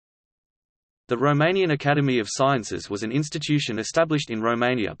The Romanian Academy of Sciences was an institution established in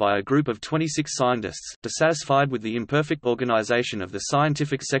Romania by a group of 26 scientists, dissatisfied with the imperfect organization of the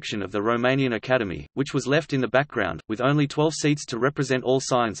scientific section of the Romanian Academy, which was left in the background, with only 12 seats to represent all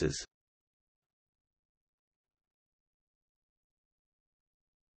sciences.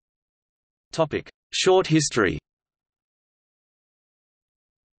 Short history.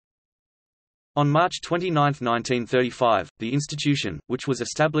 On March 29, 1935, the institution, which was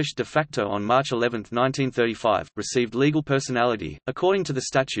established de facto on March 11, 1935, received legal personality. According to the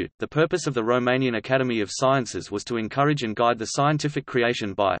statute, the purpose of the Romanian Academy of Sciences was to encourage and guide the scientific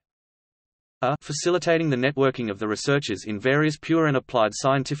creation by facilitating the networking of the researchers in various pure and applied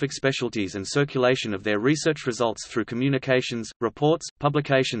scientific specialties and circulation of their research results through communications, reports,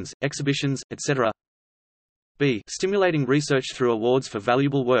 publications, exhibitions, etc. B. Stimulating research through awards for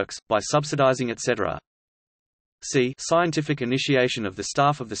valuable works, by subsidizing etc. C. Scientific initiation of the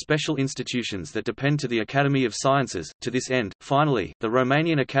staff of the special institutions that depend to the Academy of Sciences. To this end, finally, the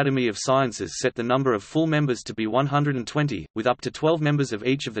Romanian Academy of Sciences set the number of full members to be 120, with up to 12 members of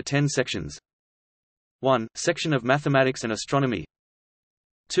each of the 10 sections. 1. Section of Mathematics and Astronomy.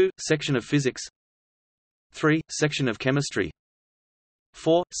 2. Section of Physics. 3. Section of Chemistry.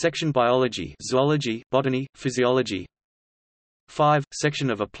 4. Section Biology, Zoology, Botany, Physiology. 5.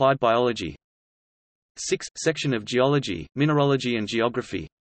 Section of Applied Biology. 6. Section of Geology, Mineralogy and Geography.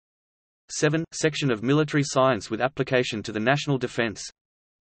 7. Section of Military Science with application to the national defense.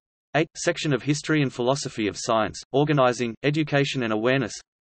 8. Section of History and Philosophy of Science, Organizing, Education and Awareness.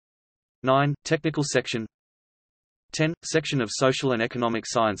 9. Technical Section. 10. Section of Social and Economic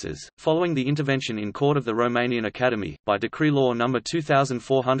Sciences. Following the intervention in court of the Romanian Academy, by Decree Law No.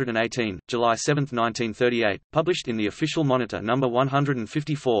 2418, July 7, 1938, published in the Official Monitor No.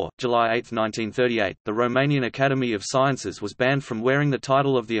 154, July 8, 1938, the Romanian Academy of Sciences was banned from wearing the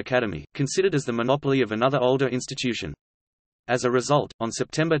title of the Academy, considered as the monopoly of another older institution. As a result, on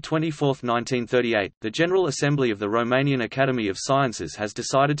September 24, 1938, the General Assembly of the Romanian Academy of Sciences has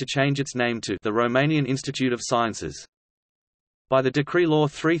decided to change its name to the Romanian Institute of Sciences. By the Decree Law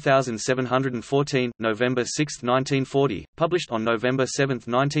 3714, November 6, 1940, published on November 7,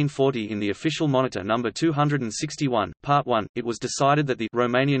 1940 in the Official Monitor No. 261, Part 1, it was decided that the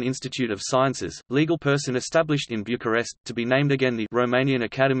Romanian Institute of Sciences, legal person established in Bucharest, to be named again the Romanian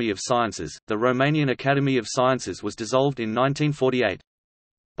Academy of Sciences. The Romanian Academy of Sciences was dissolved in 1948.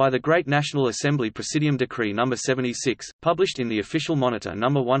 By the Great National Assembly Presidium Decree No. 76, published in the Official Monitor No.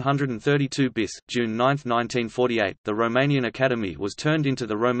 132 bis, June 9, 1948, the Romanian Academy was turned into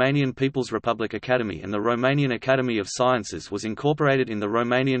the Romanian People's Republic Academy and the Romanian Academy of Sciences was incorporated in the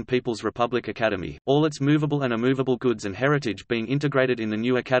Romanian People's Republic Academy, all its movable and immovable goods and heritage being integrated in the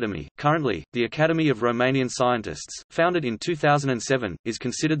new academy. Currently, the Academy of Romanian Scientists, founded in 2007, is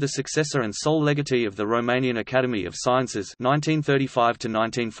considered the successor and sole legatee of the Romanian Academy of Sciences 1935 to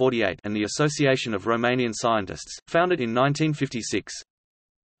 1948 and the Association of Romanian Scientists, founded in 1956.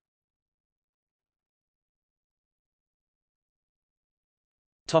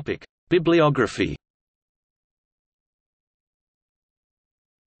 Bibliography.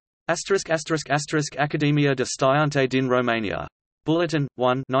 Academia de Sciențe din Romania. Bulletin,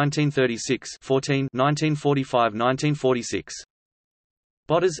 1 1936 14 1945–1946.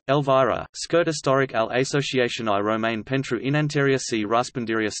 Botas, Elvira, Scurt Istoric al Asociației Romane pentru Inantarea și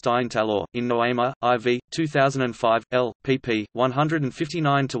Răspândirea Științelor, in Noema, IV, 2005, L, pp.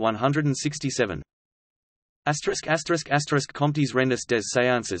 159–167. Comptes Rendus des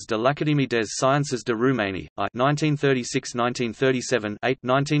Sciences de l'Académie des Sciences de Roumanie, I, 1936–1937, 8,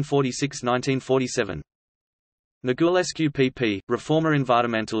 1946–1947. Negulescu pp. Reforma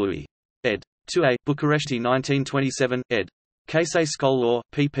Environmentalului. Ed. 2a, București 1927, ed. Case Scolor,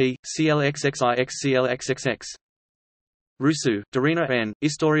 pp. CLXXIX-CLXXX. Rusu, Dorina N.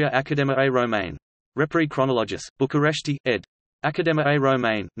 Istoria Academiei Romane. Repri Chronologis, București, ed. Academiei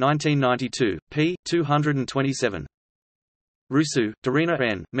Romane, 1992, p. 227. Rusu, Dorina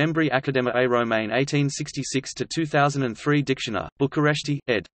N. Membri Academiei Romane 1866–2003 Dictionar, București,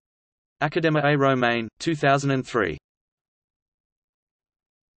 ed. Academiei Romane, 2003.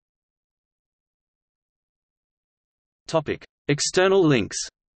 External links.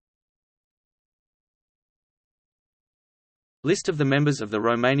 List of the members of the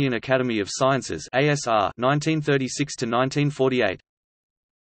Romanian Academy of Sciences ASR 1936–1948.